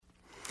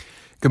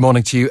Good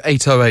morning to you.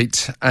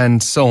 8:08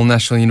 and Seoul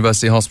National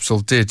University Hospital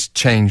did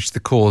change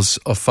the cause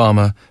of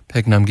farmer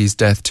Baek Nam-ki's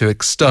death to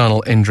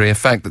external injury, a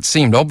fact that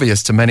seemed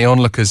obvious to many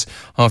onlookers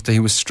after he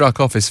was struck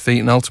off his feet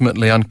and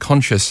ultimately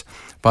unconscious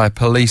by a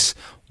police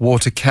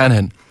water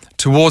cannon.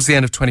 Towards the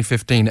end of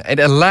 2015, it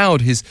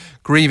allowed his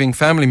grieving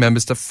family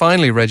members to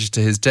finally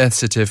register his death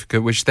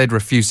certificate, which they'd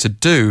refused to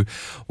do,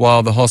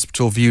 while the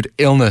hospital viewed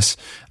illness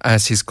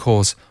as his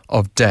cause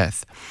of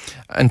death.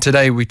 And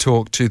today we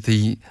talk to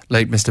the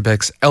late Mr.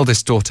 Baek's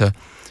eldest daughter,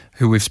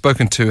 who we've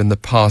spoken to in the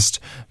past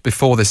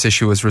before this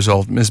issue was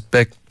resolved. Ms.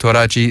 Baek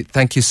Doraji,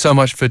 thank you so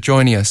much for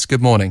joining us.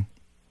 Good morning.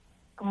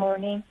 Good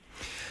morning.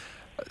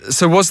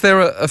 So was there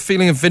a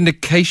feeling of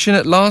vindication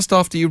at last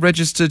after you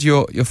registered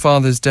your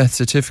father's death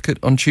certificate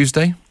on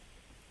Tuesday?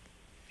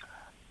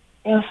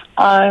 Yes,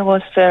 I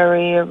was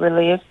very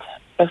relieved.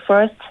 At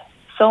first,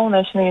 Seoul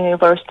National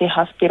University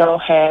Hospital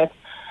had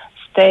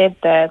stated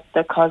that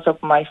the cause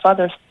of my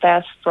father's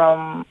death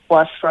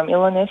was from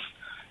illness.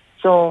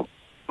 So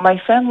my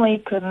family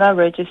could not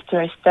register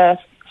his death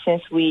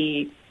since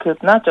we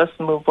could not just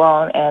move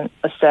on and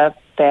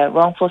accept that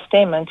wrongful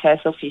statement as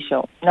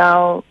official.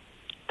 Now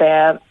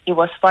that it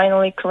was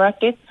finally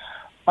corrected,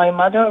 my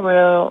mother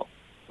will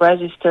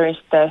register his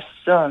death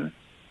soon.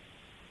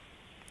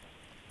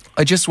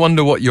 I just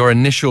wonder what your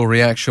initial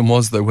reaction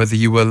was, though, whether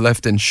you were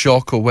left in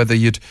shock or whether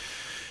you'd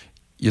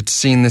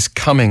seen this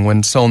coming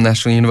when Seoul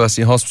National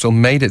University Hospital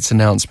made its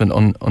announcement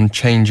on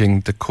changing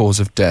the cause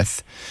of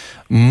death.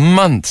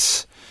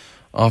 Months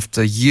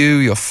after you,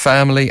 your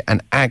family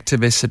and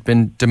activists had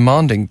been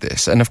demanding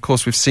this. And of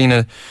course, we've seen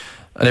an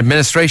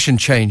administration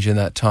change in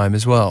that time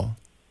as well.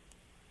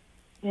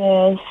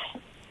 Yes.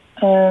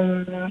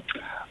 On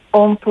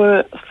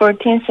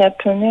 14th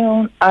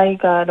afternoon, I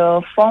got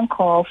a phone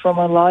call from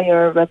a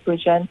lawyer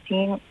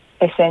representing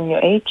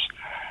SNUH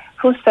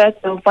who said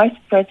the vice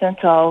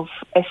president of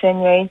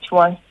SNUH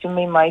wants to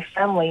meet my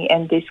family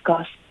and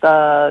discuss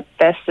the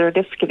death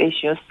certificate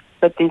issues,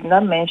 but did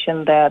not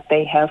mention that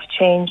they have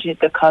changed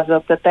the cause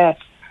of the death.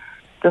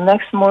 The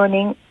next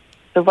morning,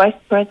 the vice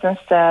president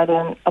said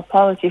an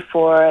apology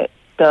for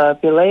the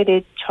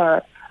belated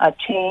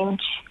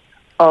change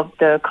of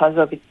the cause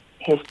of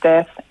his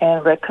death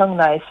and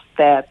recognized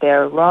that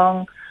their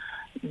wrong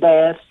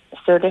death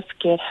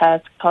certificate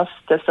had caused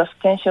the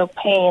substantial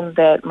pain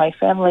that my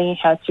family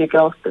had to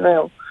go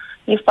through.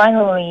 He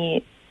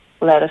finally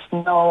let us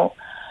know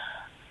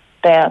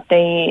that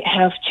they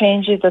have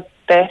changed the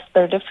death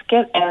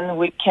certificate and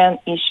we can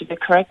issue the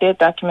corrected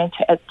document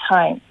at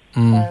time.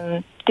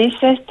 And this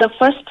is the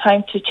first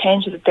time to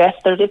change the death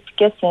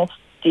certificate since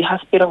the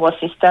hospital was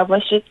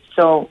established,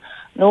 so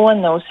no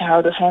one knows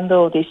how to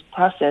handle this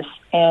process,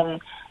 and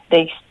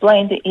they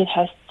explained it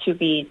has to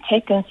be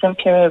taken some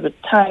period of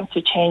time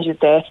to change the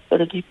death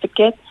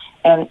certificate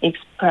and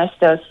expressed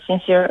a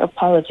sincere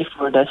apology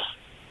for this.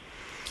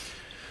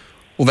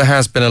 Well, there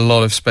has been a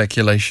lot of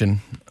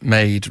speculation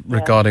made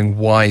regarding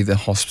why the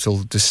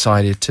hospital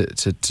decided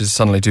to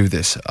suddenly do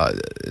this,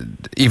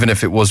 even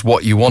if it was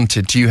what you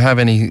wanted. Do you have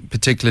any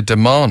particular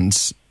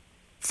demands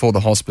for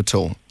the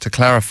hospital to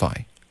clarify?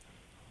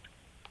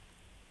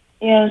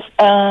 Yes,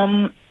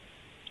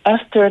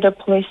 after the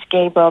police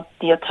gave up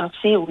the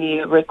autopsy, we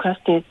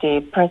requested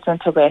the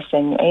president of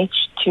SNUH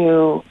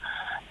to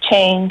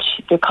change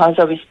the cause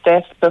of his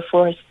death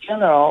before his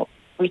funeral,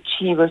 which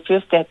he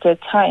refused at the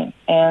time.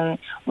 And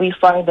we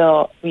filed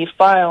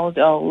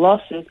a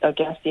lawsuit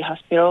against the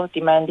hospital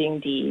demanding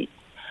the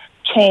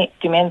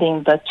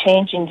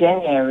change in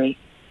January.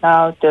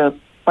 Now the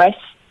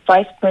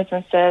vice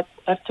president said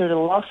after the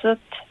lawsuit,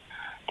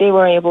 they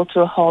were able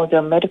to hold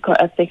a medical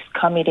ethics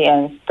committee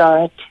and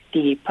start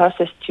the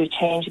process to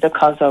change the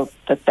cause of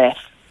the death.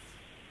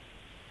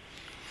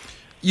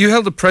 You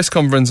held a press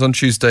conference on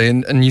Tuesday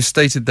and you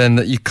stated then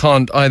that you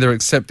can't either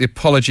accept the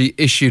apology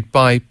issued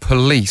by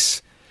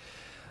police.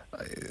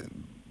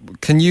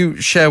 Can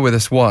you share with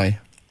us why?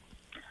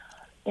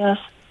 Yes.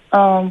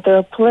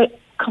 The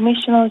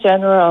Commissioner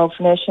General of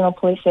National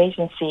Police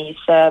Agency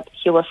said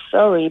he was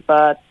sorry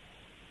but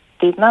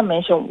did not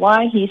mention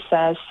why he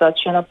said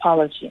such an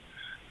apology.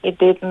 He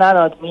did not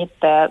admit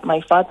that my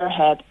father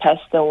had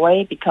passed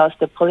away because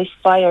the police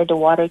fired the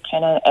water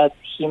cannon at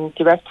him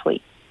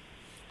directly.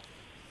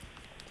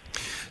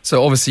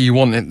 So obviously you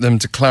want them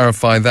to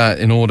clarify that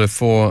in order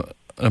for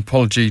an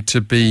apology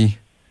to be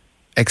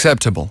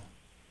acceptable.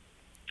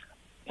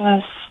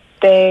 Yes,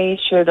 they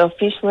should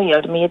officially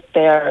admit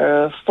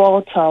their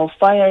fault of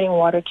firing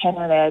water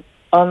cannon at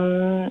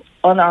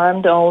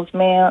unarmed old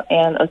man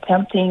and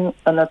attempting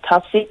an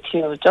autopsy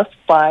to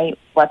justify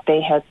what they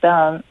had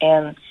done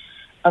and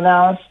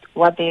announced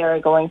what they are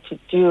going to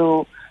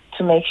do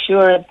to make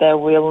sure that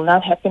will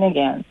not happen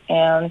again.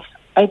 And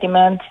I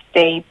demand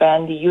they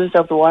ban the use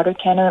of the water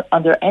cannon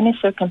under any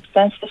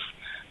circumstances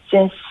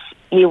since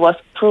it was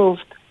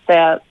proved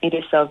that it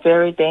is a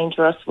very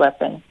dangerous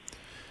weapon.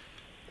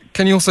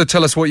 Can you also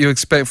tell us what you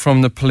expect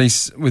from the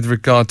police with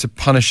regard to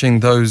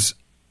punishing those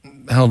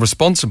held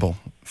responsible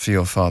for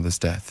your father's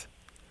death?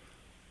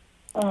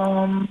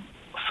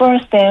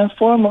 First and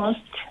foremost,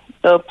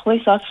 The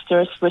police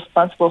officers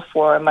responsible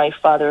for my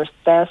father's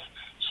death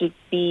should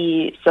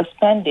be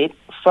suspended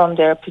from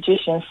their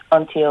positions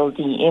until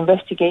the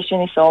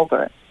investigation is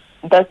over.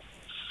 That's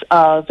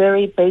a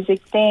very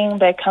basic thing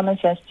that common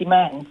sense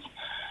demands.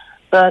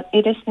 But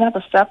it is not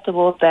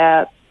acceptable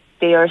that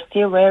they are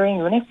still wearing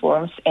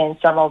uniforms and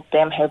some of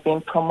them have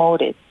been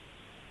promoted.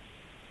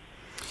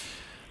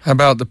 How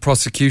about the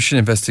prosecution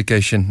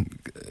investigation?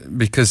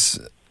 Because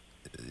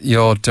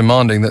you're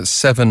demanding that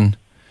 7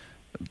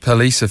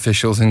 police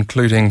officials,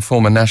 including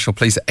former National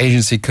Police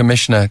Agency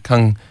Commissioner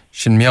Kang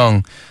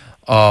Shin-myung,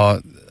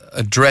 are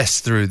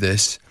addressed through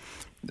this,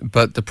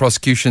 but the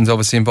prosecution's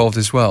obviously involved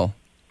as well.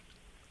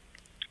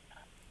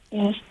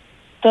 Yes,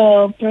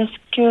 the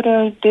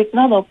prosecutor did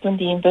not open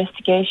the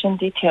investigation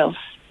details.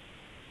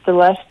 The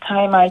last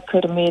time I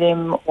could meet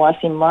him was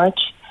in March,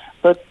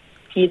 but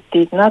he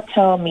did not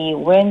tell me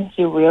when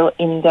he will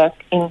indict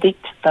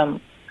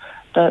them.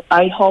 But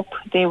I hope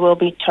they will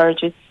be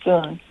charged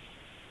soon.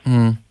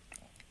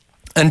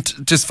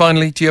 And just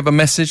finally, do you have a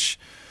message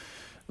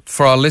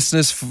for our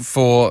listeners,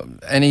 for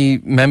any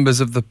members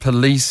of the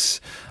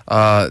police,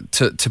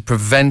 to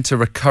prevent a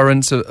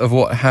recurrence of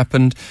what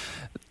happened,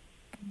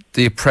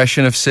 the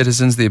oppression of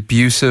citizens, the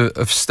abuse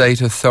of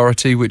state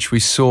authority, which we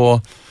saw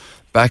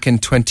back in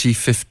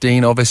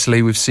 2015?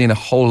 Obviously, we've seen a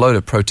whole load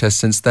of protests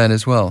since then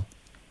as well.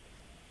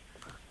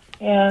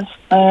 Yes.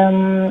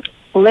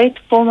 Late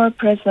former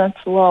President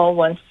Law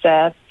once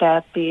said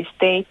that the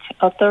state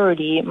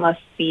authority must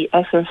be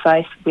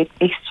exercised with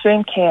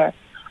extreme care.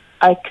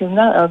 I could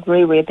not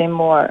agree with him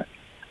more.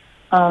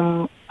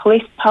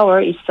 Police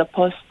power is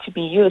supposed to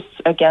be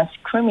used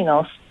against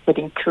criminals, but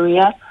in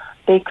Korea,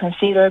 they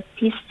consider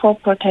peaceful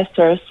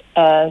protesters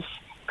as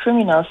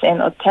criminals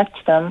and attack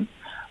them,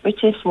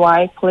 which is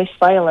why police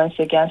violence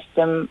against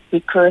them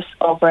recurs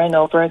over and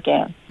over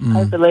again.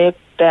 I believe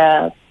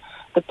that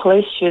the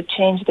police should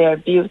change their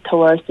view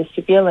towards the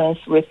civilians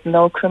with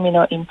no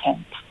criminal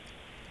intent.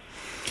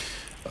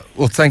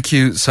 Well, thank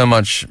you so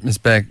much, Ms.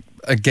 Baek,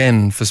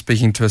 again for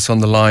speaking to us on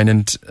the line.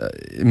 And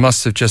it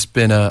must have just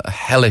been a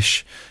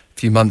hellish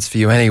few months for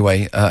you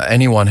anyway.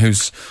 Anyone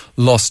who's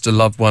lost a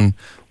loved one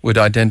would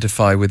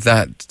identify with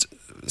that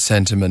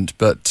sentiment.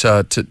 But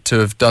to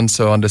have done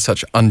so under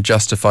such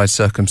unjustified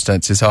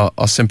circumstances,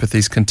 our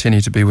sympathies continue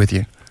to be with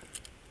you.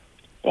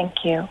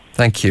 Thank you.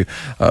 Thank you.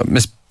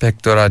 Ms.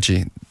 Baek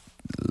Doraji,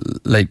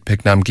 late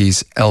Baek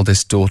Nam-ki's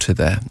eldest daughter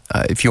there.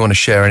 If you want to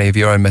share any of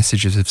your own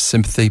messages of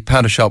sympathy,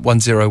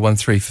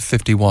 #1013 for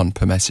 51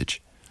 per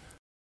message.